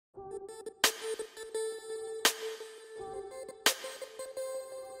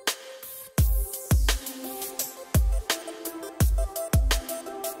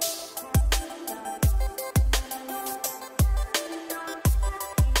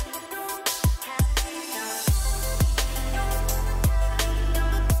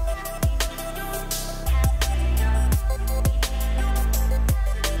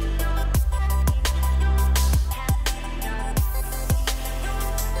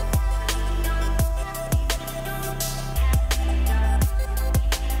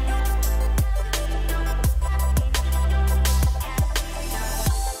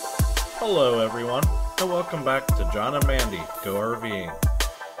Welcome back to John and Mandy Go RVing.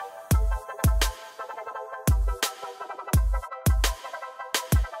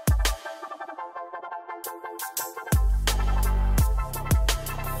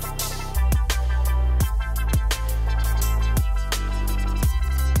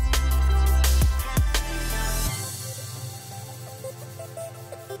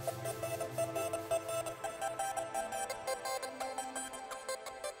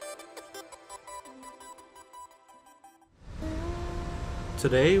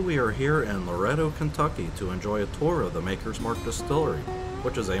 Today we are here in Loretto, Kentucky to enjoy a tour of the Maker's Mark Distillery,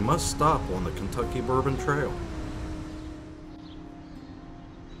 which is a must-stop on the Kentucky Bourbon Trail.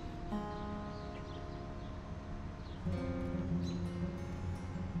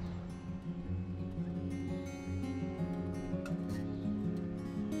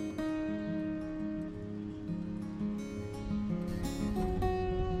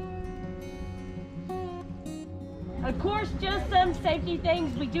 Of course, just some safety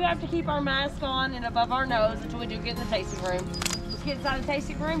things. We do have to keep our mask on and above our nose until we do get in the tasting room. Let's get inside the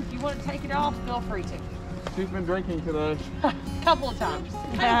tasting room. If you want to take it off, feel free to. She's been drinking today. A couple of times.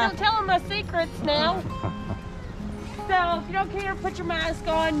 Hey, don't tell them my secrets now. So if you don't care, put your mask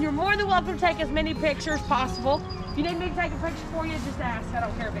on. You're more than welcome to take as many pictures as possible. If you need me to take a picture for you, just ask. I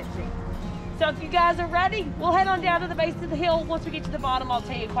don't care if it's cheap. So if you guys are ready, we'll head on down to the base of the hill. Once we get to the bottom, I'll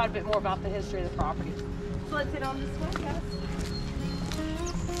tell you quite a bit more about the history of the property. So let's head on this way, guys.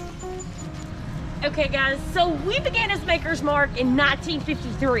 Okay, guys, so we began as Maker's Mark in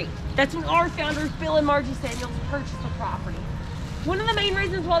 1953. That's when our founders, Bill and Margie Samuels, purchased the property. One of the main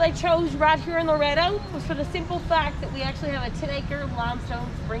reasons why they chose right here in Loretto was for the simple fact that we actually have a 10-acre limestone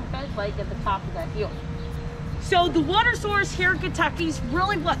spring-fed lake at the top of that hill. So the water source here in Kentucky is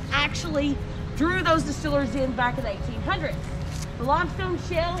really what actually drew those distillers in back in the 1800s. The limestone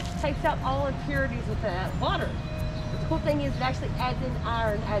shell takes out all impurities with that water. But the cool thing is it actually adds in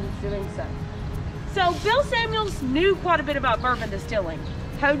iron as it's doing so. So Bill Samuels knew quite a bit about bourbon distilling.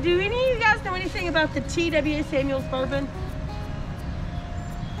 How do any of you guys know anything about the T.W. Samuels bourbon?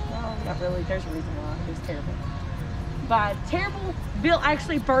 No, not really. There's a reason why. It was terrible. By terrible, Bill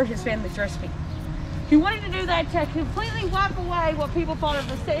actually burned his family's recipe. He wanted to do that to completely wipe away what people thought of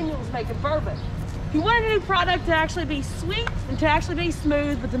the Samuels making bourbon. He wanted a new product to actually be sweet and to actually be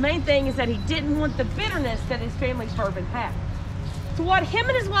smooth, but the main thing is that he didn't want the bitterness that his family's bourbon had. So what him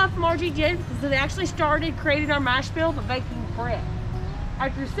and his wife Margie did is that they actually started creating our mash bill by baking bread.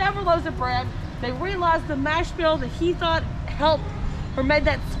 After several loaves of bread, they realized the mash bill that he thought helped or made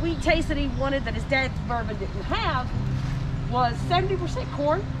that sweet taste that he wanted that his dad's bourbon didn't have was 70%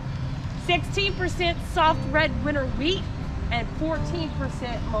 corn, 16% soft red winter wheat, and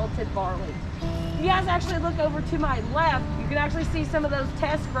 14% malted barley. If you guys actually look over to my left, you can actually see some of those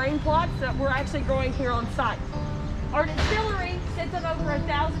test grain plots that we're actually growing here on site. Our distillery sits on over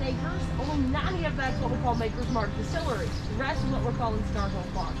 1,000 acres. Only 90 of that's what we call Maker's Mark Distillery. The rest is what we're calling Star Hill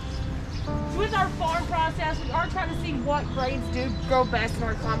Farms. So with our farm process, we are trying to see what grades do grow best in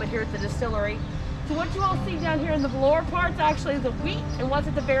our climate here at the distillery. So what you all see down here in the lower part is actually the wheat, and what's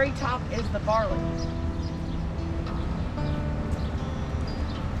at the very top is the barley.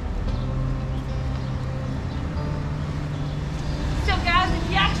 So guys, if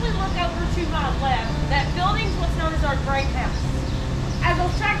you actually look over to my left, that building is what's known as our grain house. As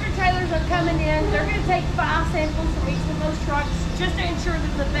those tractor trailers are coming in, they're going to take 5 samples from each of those trucks just to ensure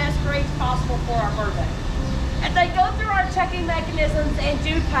that the best grades possible for our bourbon. As they go through our checking mechanisms and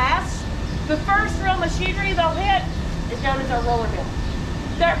do pass, the first real machinery they'll hit is known as our roller mill.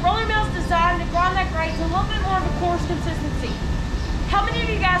 That roller mill is designed to grind that grain to a little bit more of a coarse consistency. How many of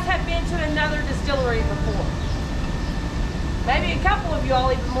you guys have been to another distillery before? Maybe a couple of you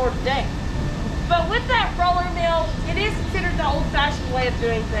all, even more today. But with that roller mill, it is considered the old-fashioned way of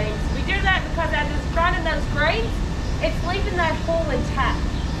doing things. We do that because as it's grinding those grains, it's leaving that hull intact.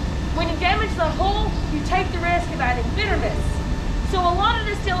 When you damage the hull, you take the risk of adding bitterness. So a lot of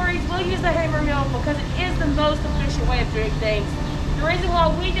distilleries will use the hammer mill because it is the most efficient way of doing things. The reason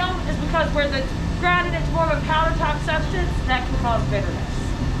why we don't is because where the grinding it's more of a powder type substance, that can cause bitterness.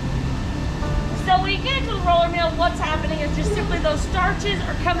 So when you get into the roller mill, what's happening is just simply those starches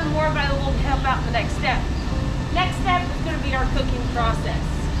are coming more available to help out in the next step. Next step is going to be our cooking process.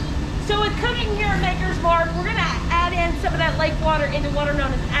 So with cooking here at Maker's Mark, we're going to add in some of that lake water into what are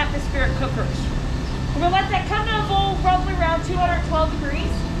known as atmospheric cookers. We're going to let that come to a boil roughly around 212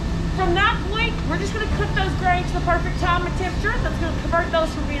 degrees. From that point, we're just going to cook those grains to the perfect time and temperature that's going to convert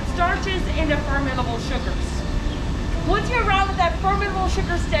those from being starches into fermentable sugars. Once you arrive at that fermentable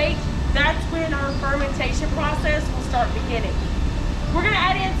sugar state, that's when our fermentation process will start beginning. We're gonna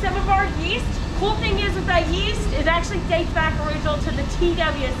add in some of our yeast. Cool thing is with that yeast, it actually dates back original to the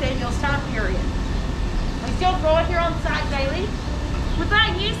T.W. Samuel's time period. We still grow it here on site daily. With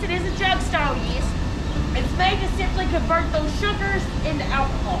that yeast, it is a jug style yeast. It's made to simply convert those sugars into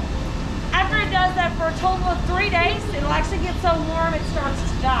alcohol. After it does that for a total of 3 days, it'll actually get so warm it starts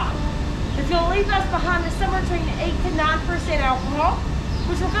to die. It's going to leave us behind with somewhere between 8 to 9% alcohol,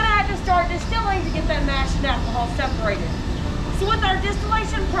 which we're going to have to start distilling to get that mash and alcohol separated. So with our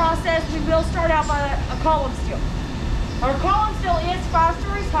distillation process, we will start out by a column still. Our column still is 5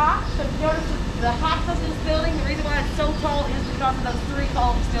 stories high, so if you notice the height of this building, the reason why it's so tall is because of those 3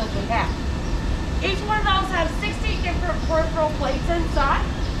 column stills we have. Each one of those has 16 different peripheral plates inside.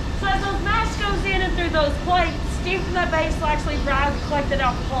 So as those mash goes in and through those plates, steam from that base will actually rise and collect that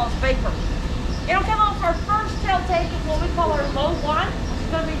alcohol as vapor. It'll come off our first tail take is what we call our low one, which is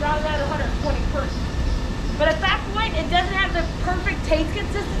going to be right around 120 proof. But at that point, it doesn't have the perfect taste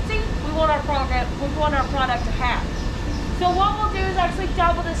consistency we want our product to have. So what we'll do is actually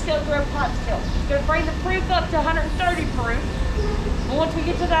double the still through a pot still. It's going to bring the proof up to 130 proof. But once we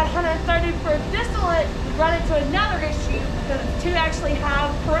get to that 130 proof distillate, we run into another issue because it's too actually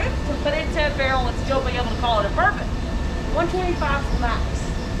high proof to put into a barrel and still be able to call it a bourbon. 125 is the max.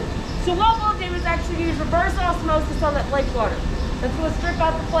 So what we'll do is actually use reverse osmosis on that lake water. That's going to strip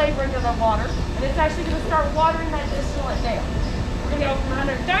out the flavor into the water, and it's actually going to start watering that distillate down. We're going to go from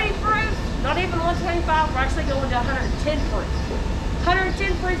 130 proof, not even 125, we're actually going to 110 proof.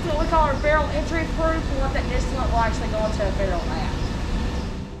 110 proof is what we call our barrel entry proof, and what that distillate will actually go into a barrel at.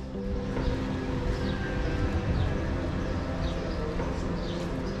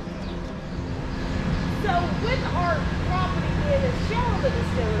 So with our property in the shell of the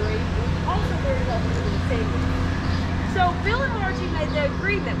distillery, we're also very lucky to be saving. So Bill and Margie made the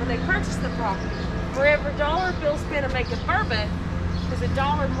agreement when they purchased the property. For every $1 Bill spent on making bourbon, was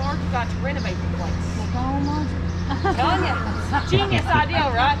 $1 Margie got to renovate the place. Telling you, genius idea,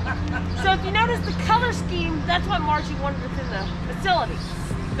 right? So if you notice the color scheme, that's what Margie wanted within the facility.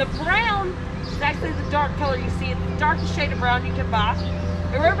 The brown is actually the dark color you see. It's the darkest shade of brown you can buy.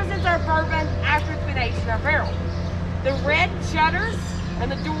 It represents our bourbon after it's been aged in our barrel. The red shutters and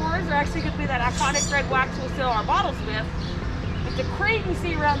the doors are actually going to be that iconic red wax we'll seal our bottles with. But the cream you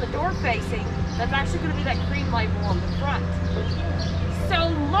see around the door facing, that's actually going to be that cream label on the front. So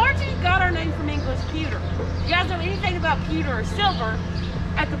Margie got our name from English pewter. If you guys know anything about pewter or silver,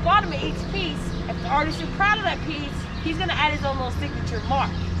 at the bottom of each piece, if the artist is proud of that piece, he's going to add his own little signature mark.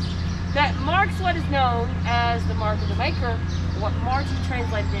 That mark's what is known as the mark of the maker, what Margie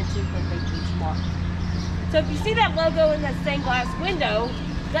translated into when they each mark. So if you see that logo in that stained glass window,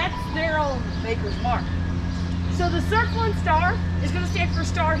 that's their own maker's mark. So the circle and star is going to stand for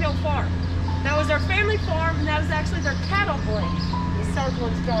Star Hill Farm. That was our family farm, and that was actually their cattle blend. The circle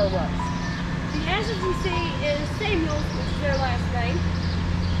and star was. The S, as you see, is Samuel's, which is their last name.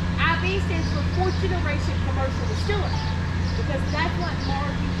 RV stands for 4th generation commercial distiller, because that's what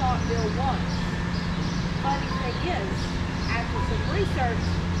Margie thought Bill was. Funny thing is, after some research,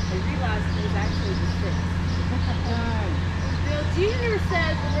 they realized it was actually the 6th. Bill Jr.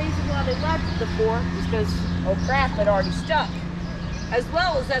 says the reason why they left it before is because, oh crap, it already stuck. As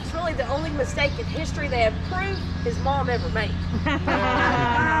well as that's really the only mistake in history they have proved his mom ever made.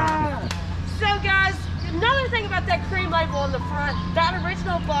 So guys, another thing about that cream label on the front, that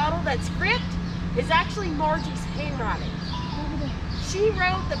original bottle, that script, is actually Margie's handwriting. She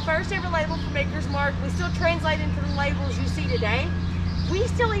wrote the first ever label for Maker's Mark. We still translate into the labels you see today. We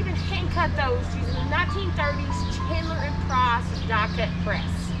still even hand cut those using the 1930s Chandler and Price die cut press.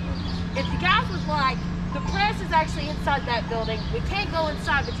 If you guys was like, the press is actually inside that building. We can't go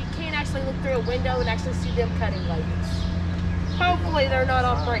inside, but you can actually look through a window and actually see them cutting labels. Hopefully they're not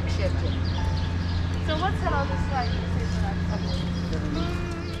on break shift yet. So let's head on this way.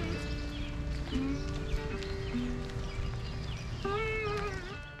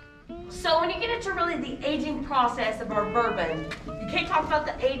 So when you get into really the aging process of our bourbon, you can't talk about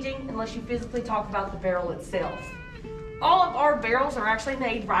the aging unless you physically talk about the barrel itself. All of our barrels are actually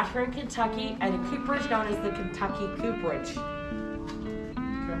made right here in Kentucky at a cooperage known as the Kentucky Cooperage.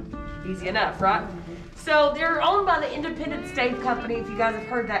 Okay. Easy enough, right? So they're owned by the Independent Stave Company, if you guys have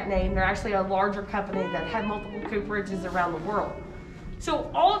heard that name. They're actually a larger company that have multiple cooperages around the world. So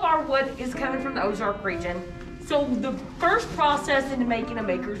all of our wood is coming from the Ozark region. So the first process into making a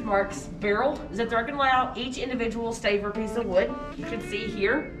Maker's Mark's barrel is that they're going to allow each individual stave or piece of wood, you can see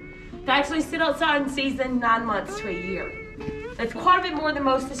here, to actually sit outside and season 9 months to a year. That's quite a bit more than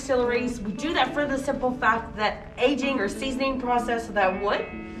most distilleries. We do that for the simple fact that aging or seasoning process of that wood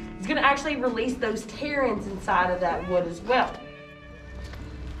is going to actually release those tannins inside of that wood as well.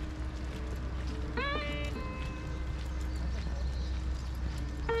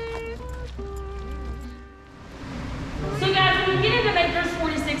 into the Maker's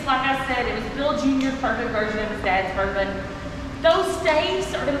 46, like I said, it was Bill Jr.'s perfect version of his dad's bourbon. Those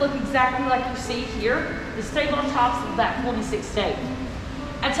staves are gonna look exactly like you see here. The stave on top of that 46 stave.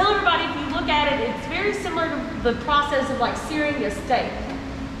 I tell everybody, if you look at it, it's very similar to the process of like searing a steak,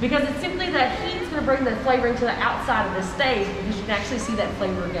 because it's simply that heat's gonna bring the flavor into the outside of the stave, because you can actually see that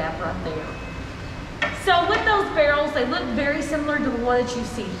flavor gap right there. So with those barrels, they look very similar to the one that you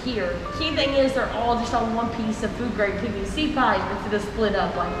see here. Key thing is they're all just on one piece of food grade PVC pipe instead of split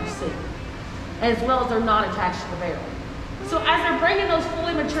up like you see, as well as they're not attached to the barrel. So as they're bringing those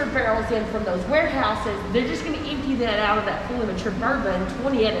fully matured barrels in from those warehouses, they're just gonna empty that out of that fully matured bourbon,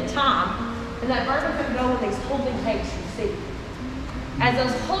 20 at a time, and that bourbon's gonna go in these holding tanks you see. As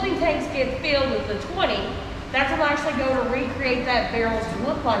those holding tanks get filled with the 20, that's when they'll actually go to recreate that barrel to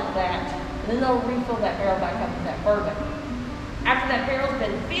look like that, and then they'll refill that barrel back up with that bourbon. After that barrel's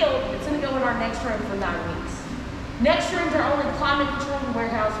been filled, it's gonna go in our next room for 9 weeks. Next room's our only climate controlled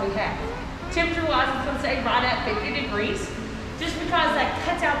warehouse we have. Temperature-wise, it's gonna stay right at 50 degrees, just because that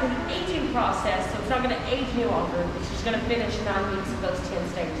cuts out the aging process, so it's not gonna age any longer. It's just gonna finish 9 weeks of those 10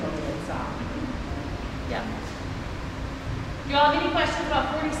 stages on the inside. Yeah. Do y'all have any questions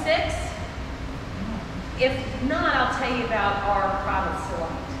about 46? If not, I'll tell you about our private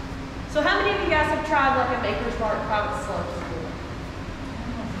select. So how many of you guys have tried like a Maker's Mark private select before?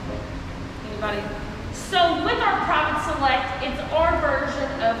 Anybody? So with our private select, it's our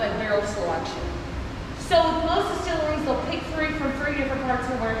version of a barrel selection. So with most distilleries, they'll pick 3 from 3 different parts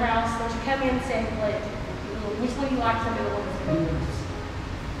of the warehouse. They'll come in and sample it. Which one you like, some of the ones that you use.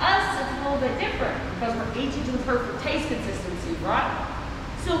 Us, it's a little bit different because we're aging to the perfect taste consistency, right?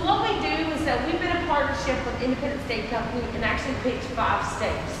 So what we do is that we've been in partnership with Independent State Company and actually picked 5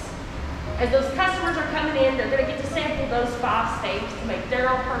 staves. As those customers are coming in, they're going to get to sample those 5 staves to make their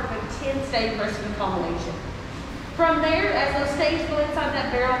own perfect 10-stave recipe combination. From there, as those staves go inside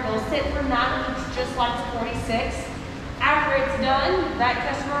that barrel, they'll sit for 9 weeks just like the 46. After it's done, that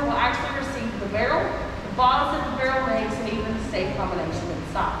customer will actually receive the barrel, the bottles that the barrel makes, and even the stave combination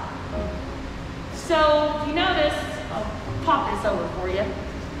inside. So if you notice, I'll pop this over for you.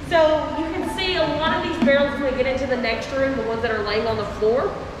 So you can see a lot of these barrels when we get into the next room, the ones that are laying on the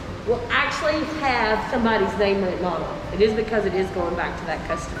floor, will actually have somebody's name written on them. It is because it is going back to that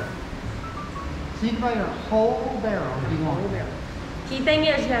customer. So you can buy your whole barrel if you want. Key thing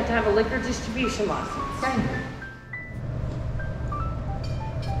is you have to have a liquor distribution license. Thank you.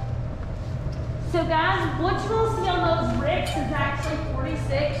 So guys, what you will see on those ricks is actually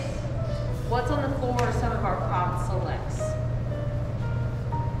 46. What's on the floor are some of our private selects.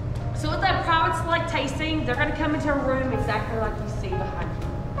 So with that private select tasting, they're gonna come into a room exactly like you see behind you.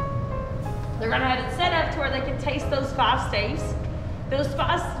 They're gonna have it set up to where they can taste those 5 staves. Those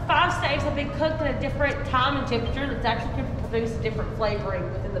five staves have been cooked at a different time and temperature that's actually going to produce a different flavoring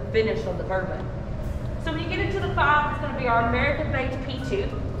within the finish of the bourbon. So when you get into the 5, it's going to be our American-baked P2,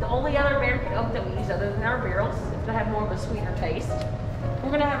 the only other American oak that we use other than our barrels. It's going to have more of a sweeter taste. We're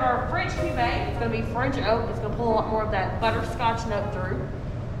going to have our French Cuvée. It's going to be French oak. It's going to pull a lot more of that butterscotch note through.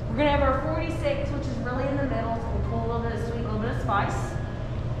 We're going to have our 46, which is really in the middle. It's going to pull a little bit of sweet, a little bit of spice.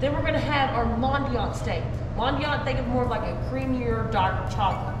 Then we're going to have our Mondial steak. Mondial, think of more of like a creamier dark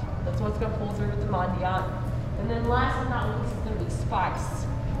chocolate. That's what's going to pull through with the Mondial. And then last but not least, it's going to be spice.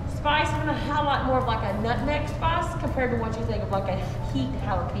 Spice is going to highlight more of like a nutmeg spice compared to what you think of like a heat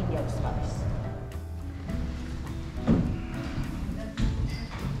jalapeno spice.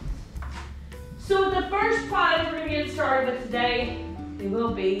 So the first product we're going to get started with today, it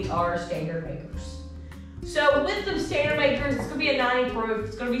will be our standard makers. So with the standard makers, it's going to be a 90 proof.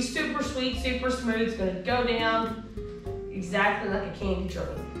 It's going to be super sweet, super smooth. It's going to go down exactly like a candy tree.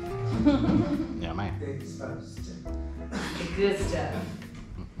 Yeah, man. The good stuff.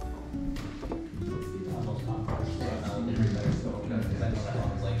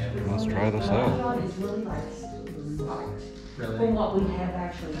 Let's try this out. It's really nice. From what we have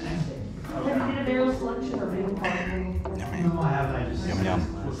actually used it. Have you did a barrel selection or been part of it? Yum, yum.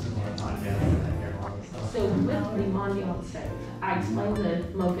 So with the Mondial steak, I explained the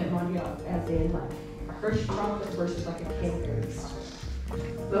mocha Mondial as in like a Hershey chocolate versus like a Cadbury.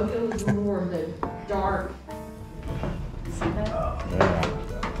 Mocha was more of the dark. See that? Yeah.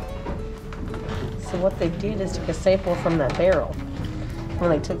 So what they did is took a sample from that barrel. When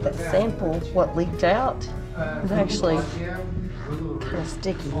they took that sample, what leaked out was actually kind of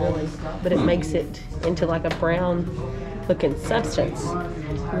sticky, really, but it makes it into like a brown looking substance.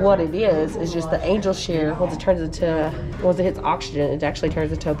 What it is just the angel share. Once it hits oxygen, it actually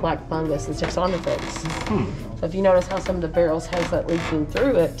turns into a black fungus and sticks onto things. So if you notice how some of the barrels has that leaking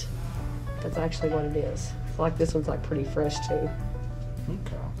through it, that's actually what it is. So like this one's like pretty fresh too.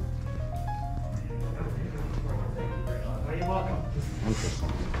 Okay. You're welcome.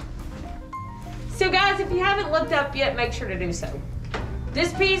 Interesting. So guys, if you haven't looked up yet, make sure to do so.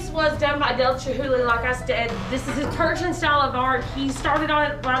 This piece was done by Del Chihuly, like I said. This is his Persian style of art. He started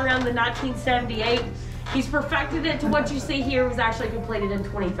on it right around the 1978. He's perfected it to what you see here. It was actually completed in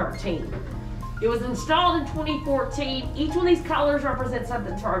 2013. It was installed in 2014. Each one of these colors represents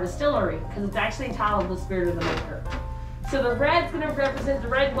something to our distillery because it's actually entitled The Spirit of the Maker. So the red's going to represent the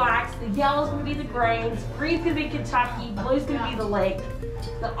red wax, the yellow's going to be the grains, green's going to be Kentucky, blue's going to be the lake.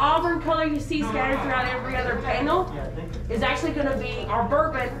 The auburn color you see scattered throughout every other panel is actually going to be our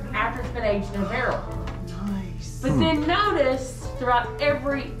bourbon after it's been aged in a barrel. Nice. But then notice throughout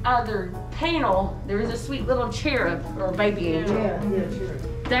every other panel, there is a sweet little cherub or baby angel. Yeah, sure.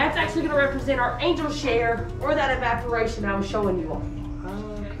 That's actually going to represent our angel share or that evaporation I was showing you all.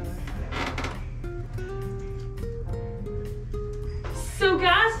 So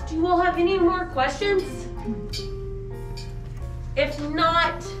guys, do you all have any more questions? If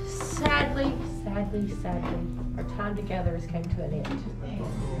not, sadly, our time together has come to an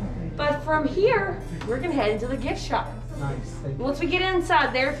end. But from here, we're gonna head into the gift shop. Nice. Once we get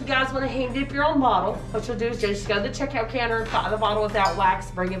inside there, if you guys want to hand dip your own bottle, what you'll do is just go to the checkout counter and buy the bottle without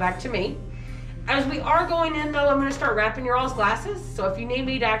wax, bring it back to me. As we are going in though, I'm gonna start wrapping your all's glasses. So if you need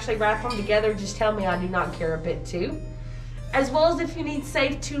me to actually wrap them together, just tell me, I do not care a bit too. As well as if you need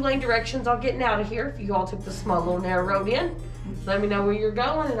safe 2-lane directions on getting out of here, if you all took the small little narrow road in, let me know where you're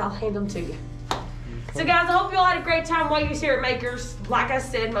going and I'll hand them to you. So guys, I hope you all had a great time while you was here at Makers. Like I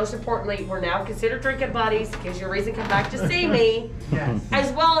said, most importantly, we're now considered drinking buddies. Gives you a reason to come back to see me. Yes.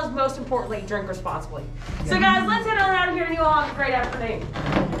 As well as, most importantly, drink responsibly. So guys, let's head on out of here and you all have a great afternoon.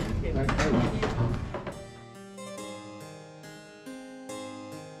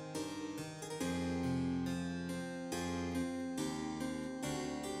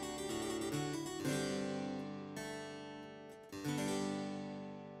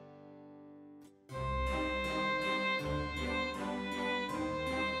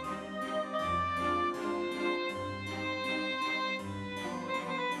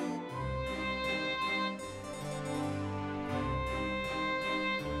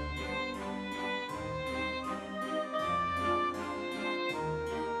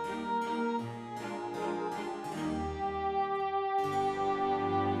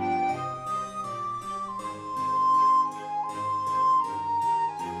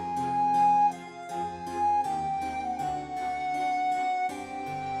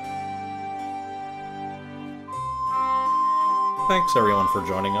 Thanks everyone for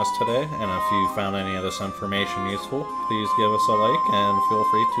joining us today, and if you found any of this information useful, please give us a like and feel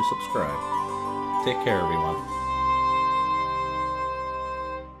free to subscribe. Take care everyone.